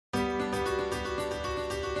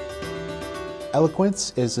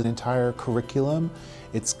ELLoquence is an entire curriculum.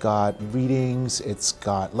 It's got readings, it's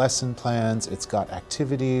got lesson plans, it's got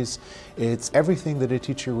activities. It's everything that a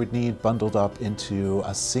teacher would need bundled up into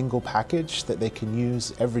a single package that they can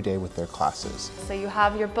use every day with their classes. So you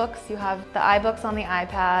have your books, you have the iBooks on the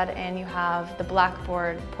iPad, and you have the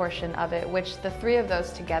Blackboard portion of it, which the three of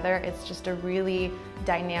those together, it's just a really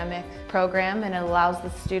dynamic program, and it allows the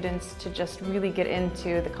students to just really get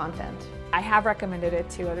into the content. I have recommended it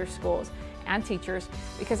to other schools and teachers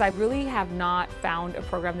because I really have not found a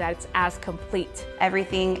program that's as complete.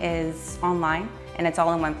 Everything is online and it's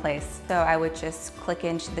all in one place. So I would just click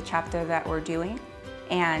into the chapter that we're doing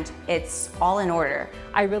and it's all in order.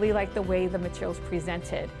 I really like the way the material's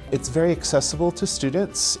presented. It's very accessible to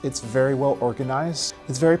students, it's very well organized,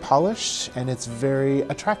 it's very polished, and it's very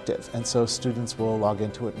attractive. And so students will log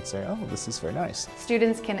into it and say, oh, this is very nice.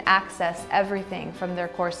 Students can access everything from their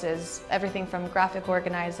courses, everything from graphic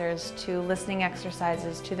organizers to listening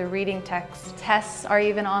exercises to the reading text. Tests are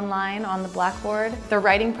even online on the Blackboard. The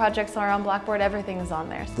writing projects are on Blackboard, everything is on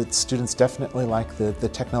there. The students definitely like the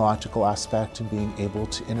technological aspect and being able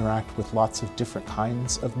to interact with lots of different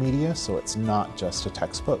kinds of media, so it's not just a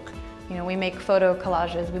textbook. You know, we make photo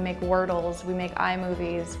collages, we make Wordles, we make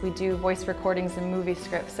iMovies, we do voice recordings and movie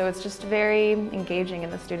scripts, so it's just very engaging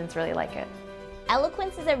and the students really like it.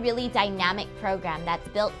 ELLoquence is a really dynamic program that's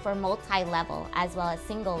built for multi-level as well as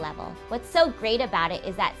single level. What's so great about it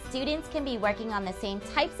is that students can be working on the same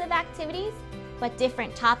types of activities, but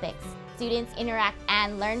different topics. Students interact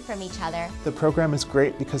and learn from each other. The program is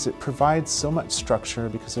great because it provides so much structure,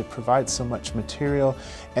 because it provides so much material,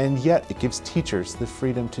 and yet it gives teachers the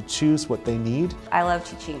freedom to choose what they need. I love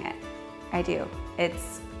teaching it. I do.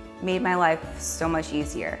 It's made my life so much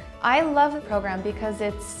easier. I love the program because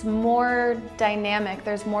it's more dynamic,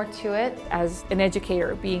 there's more to it. As an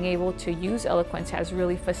educator, being able to use ELLoquence has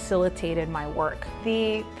really facilitated my work.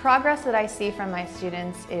 The progress that I see from my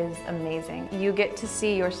students is amazing. You get to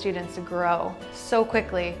see your students grow so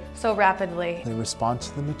quickly, so rapidly. They respond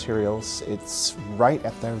to the materials, it's right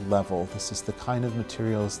at their level. This is the kind of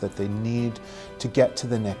materials that they need to get to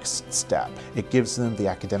the next step. It gives them the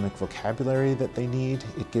academic vocabulary that they need,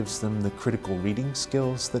 it gives them the critical reading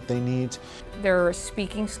skills that they need. Their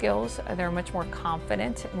speaking skills, they're much more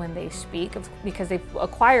confident when they speak because they've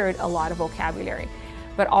acquired a lot of vocabulary.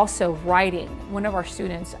 But also writing. One of our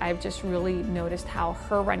students, I've just really noticed how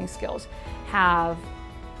her writing skills have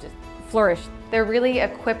just flourished. They're really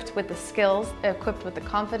equipped with the skills, equipped with the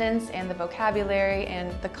confidence and the vocabulary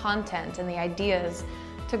and the content and the ideas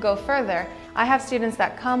to go further. I have students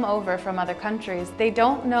that come over from other countries. They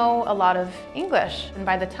don't know a lot of English, and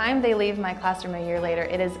by the time they leave my classroom a year later,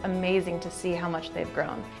 it is amazing to see how much they've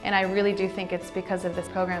grown. And I really do think it's because of this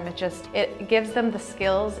program. It gives them the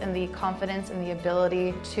skills and the confidence and the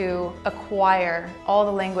ability to acquire all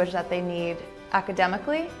the language that they need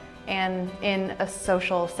academically and in a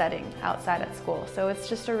social setting outside at school. So it's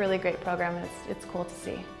just a really great program and it's cool to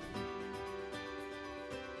see.